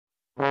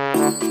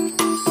Hello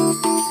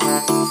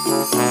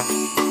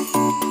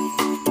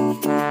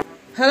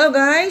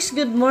guys!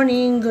 Good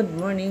morning! Good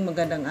morning!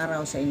 Magandang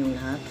araw sa inyong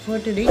lahat. For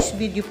today's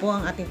video po,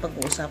 ang ating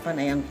pag-uusapan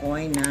ay ang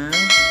coin ng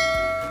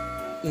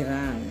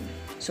Iran.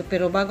 So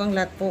pero bago ang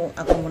lahat po,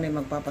 ako muna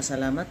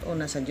magpapasalamat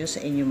una sa Diyos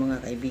sa inyong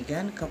mga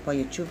kaibigan, kapwa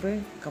YouTuber,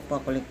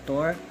 kapwa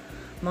kolektor,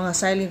 mga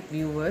silent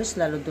viewers,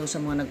 lalo doon sa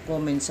mga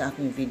nag-comment sa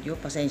aking video.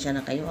 Pasensya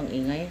na kayo, ang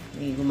ingay.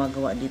 May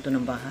gumagawa dito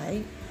ng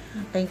bahay.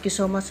 Thank you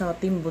so much sa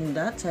Team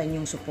Bundat sa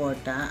inyong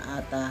suporta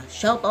at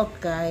shout out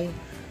kay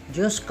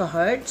Diyos ka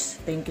Hearts,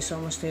 thank you so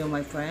much to you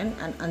my friend,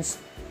 and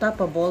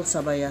Unstoppable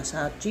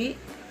Sabayasachi,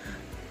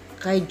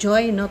 kay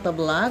Joy Nota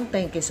Vlog,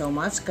 thank you so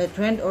much, kay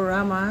Trend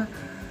Orama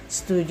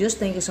Studios,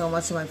 thank you so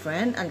much my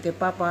friend, and kay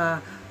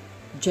Papa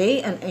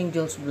J and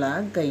Angels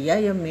Vlog, kay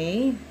Yaya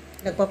May,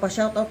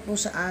 nagpapa-shoutout po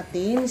sa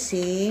atin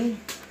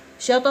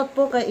shoutout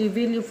po kay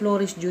Evilio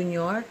Flores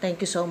Jr., thank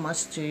you so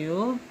much to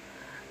you.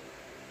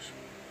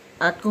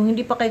 At kung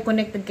hindi pa kayo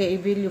connected kay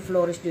Evilio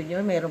Flores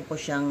Jr., mayroon po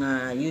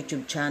siyang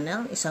YouTube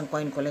channel. Isang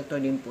coin collector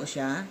din po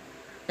siya.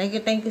 Thank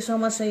you so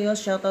much sa iyo.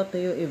 Shout out to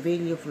you,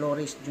 Evilio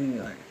Flores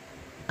Jr.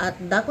 At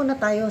dako na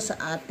tayo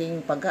sa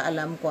ating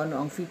pag-aalam kung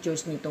ano ang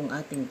features nitong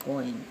ating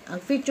coin.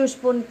 Ang features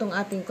po nitong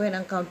ating coin,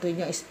 ang country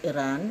niya is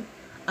Iran.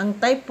 Ang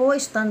type po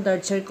is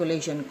standard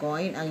circulation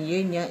coin. Ang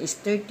year niya is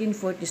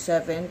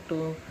 1347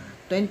 to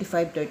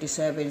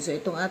 2537. So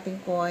itong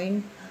ating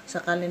coin, sa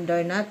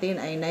calendar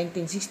natin ay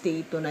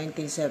 1968 to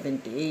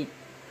 1978.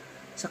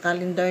 Sa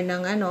calendar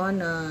ng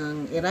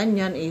ng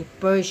Iranian ay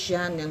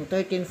Persian ng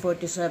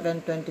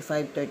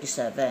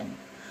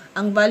 1347-2537.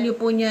 Ang value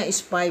po niya is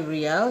 5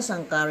 Rials,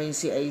 ang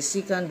currency ay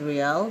second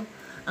Rial.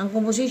 Ang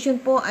composition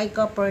po ay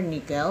copper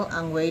nickel,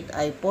 ang weight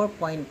ay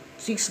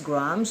 4.6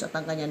 grams at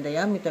ang kanyang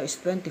diameter is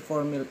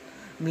 24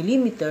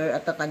 mm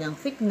at ang kanyang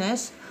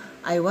thickness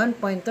ay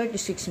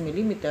 1.36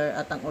 mm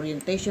at ang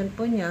orientation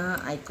po niya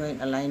ay coin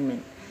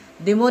alignment.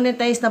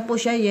 Demonetized na po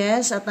siya,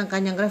 yes, at ang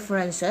kanyang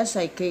references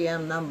ay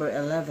KM number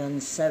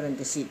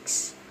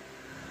 1176.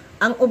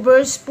 Ang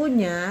obverse po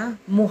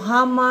niya,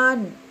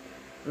 Muhammad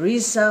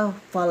Riza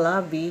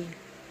Pahlavi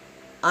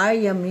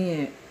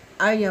Aryamir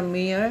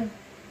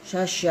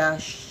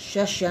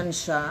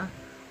Shashansha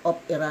of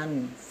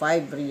Iran,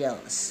 5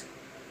 Rials.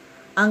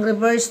 Ang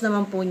reverse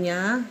naman po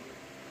niya,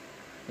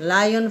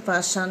 Lion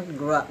Fastened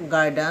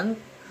Garden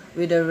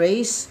with a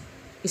raised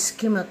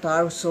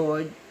scimitar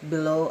sword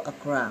below a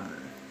crown.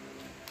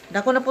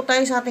 Dako na po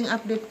tayo sa ating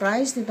update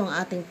price nitong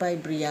ating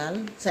 5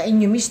 Rial sa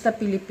Inyumista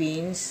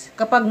Philippines.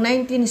 Kapag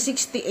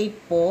 1968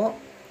 po,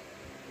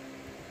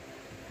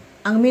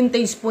 ang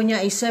mintage po niya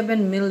ay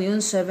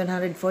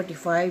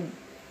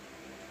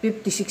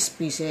 7,745,56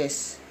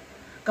 pieces.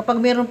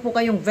 Kapag meron po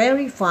kayong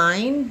very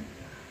fine,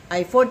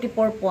 ay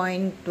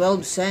 44.12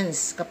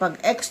 cents. Kapag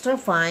extra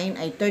fine,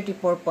 ay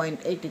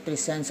 34.83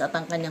 cents. At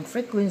ang kanyang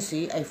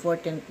frequency ay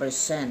 14%.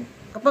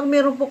 Kapag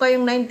meron po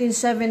kayong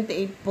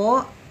 1978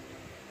 po,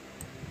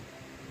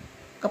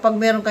 kapag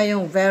meron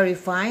kayong very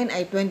fine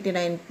ay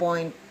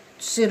 29.03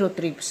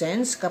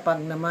 cents.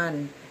 Kapag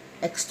naman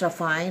extra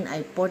fine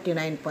ay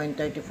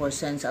 49.34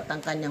 cents at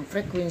ang kanyang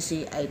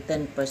frequency ay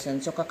 10%.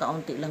 So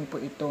kakaunti lang po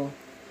ito.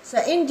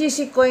 Sa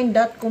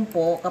ngccoin.com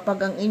po,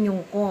 kapag ang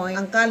inyong coin,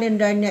 ang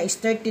calendar niya is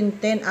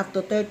 1310 up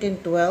to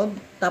 1312,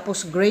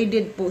 tapos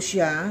graded po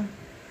siya.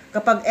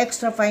 Kapag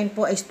extra fine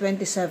po is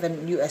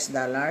 $27.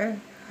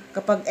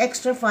 Kapag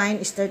extra fine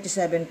is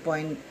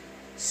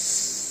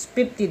 $37.50.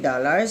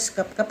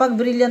 Kapag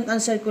brilliant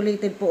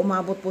uncirculated po,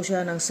 umabot po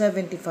siya ng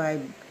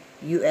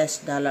 $75.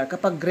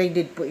 Kapag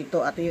graded po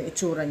ito, at yung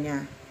itsura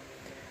niya.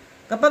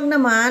 Kapag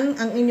naman,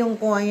 ang inyong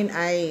coin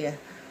ay,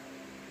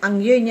 ang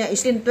year niya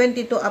is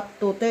 1322 up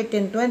to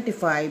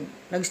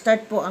 1325,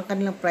 nag-start po ang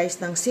kanilang price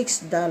ng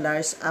 $6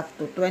 up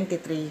to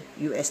 $23.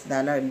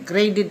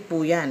 Graded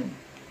po yan.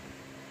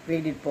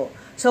 Graded po.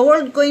 Sa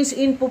World Coins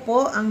Info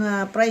po, ang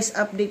price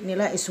update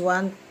nila is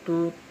 $1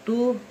 to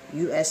 $2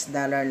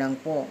 lang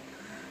po.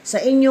 Sa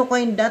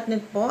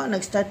inyocoin.net po,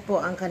 nag-start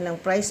po ang kanilang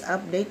price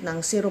update ng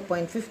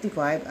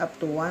 0.55 up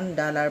to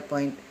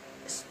 $1.84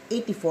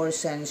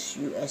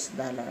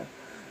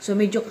 So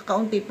medyo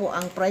kakaunti po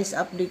ang price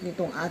update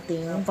nitong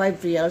ating 5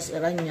 Rials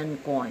Iranian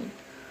coin.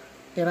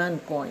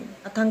 Iran coin.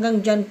 At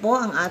hanggang dyan po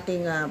ang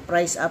ating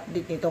price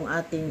update nitong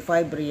ating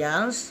 5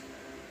 Rials.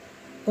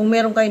 Kung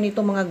meron kayo nito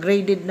mga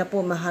graded na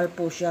po, mahal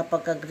po siya.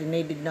 Pagka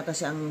graded na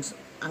kasi ang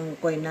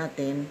coin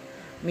natin,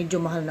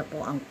 medyo mahal na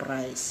po ang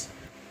price.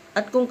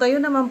 At kung kayo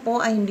naman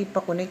po ay hindi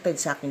pa connected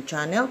sa aking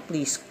channel,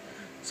 please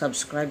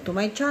subscribe to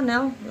my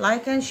channel,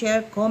 like and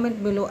share, comment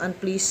below, and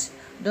please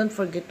don't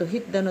forget to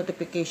hit the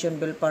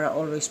notification bell para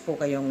always po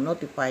kayong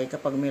notify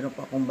kapag meron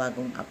po akong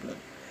bagong upload.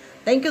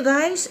 Thank you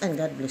guys, and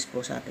God bless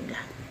po sa ating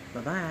lahat.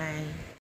 Bye-bye!